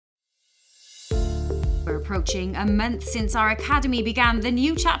We're approaching a month since our academy began the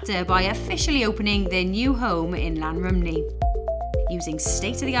new chapter by officially opening their new home in Llanrumney. Using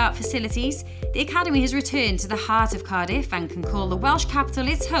state-of-the-art facilities, the academy has returned to the heart of Cardiff and can call the Welsh capital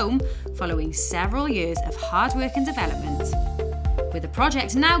its home following several years of hard work and development. With the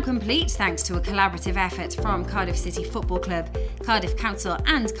project now complete thanks to a collaborative effort from Cardiff City Football Club, Cardiff Council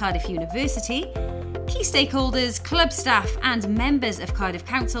and Cardiff University, key stakeholders, club staff and members of Cardiff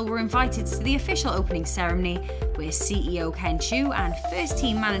Council were invited to the official opening ceremony where CEO Ken Chu and first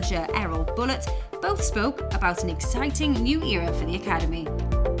team manager Errol Bullitt both spoke about an exciting new era for the academy.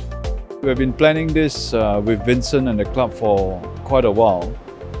 We've been planning this with Vincent and the club for quite a while,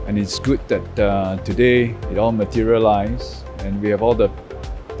 and it's good that today it all materialized and we have all the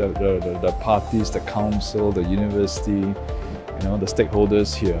parties, the council, the university, the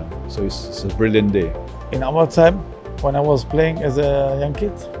stakeholders here. So it's a brilliant day. In our time, when I was playing as a young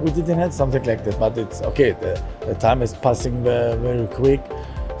kid, we didn't have something like that, but it's okay. The time is passing very quick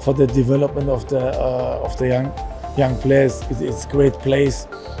for the development of the young players. It's a great place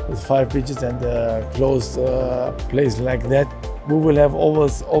with 5 pitches and a closed place like that. We will have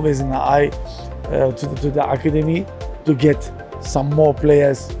always an eye to the academy to get some more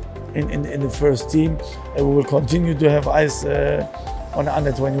players in the first team, and we will continue to have eyes on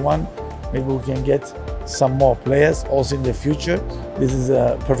under 21. Maybe we can get some more players also in the future. This is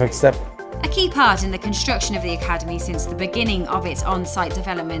a perfect step. A key part in the construction of the academy since the beginning of its on-site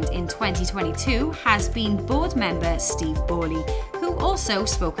development in 2022 has been board member Steve Borley, who also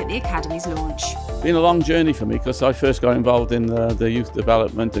spoke at the academy's launch. It's been a long journey for me because I first got involved in the youth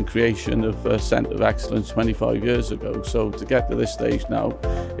development and creation of a Centre of Excellence 25 years ago. So to get to this stage now,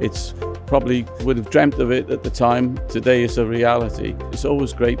 it's probably would have dreamt of it at the time. Today it's a reality. It's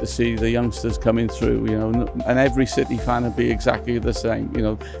always great to see the youngsters coming through, and every City fan would be exactly the same.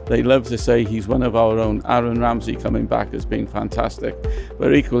 They love to say he's one of our own. Aaron Ramsey coming back has been fantastic,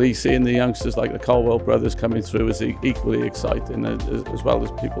 but equally seeing the youngsters like the Colwell brothers coming through is equally exciting, as well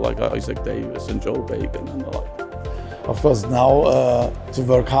as people like Isaac Davis and Joel Bacon and the like. Of course, now to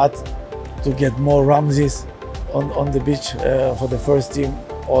work hard to get more Ramseys on the pitch for the first team,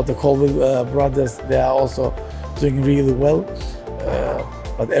 or the Colwell brothers. They are also doing really well,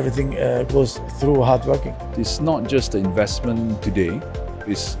 but everything goes through hard working. It's not just the investment today,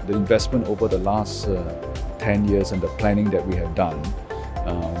 it's the investment over the last 10 years and the planning that we have done.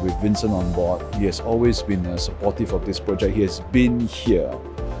 With Vincent on board, he has always been supportive of this project. He has been here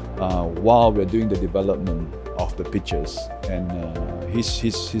while we're doing the development of the pitches, and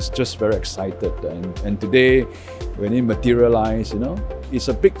he's just very excited. And today, when it materializes, it's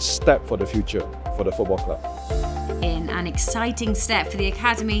a big step for the future for the football club. In an exciting step for the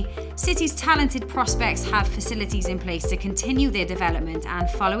academy, City's talented prospects have facilities in place to continue their development and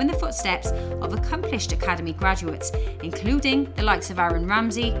follow in the footsteps of accomplished academy graduates, including the likes of Aaron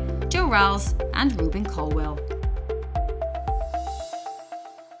Ramsey, Joe Ralls and Ruben Colwell.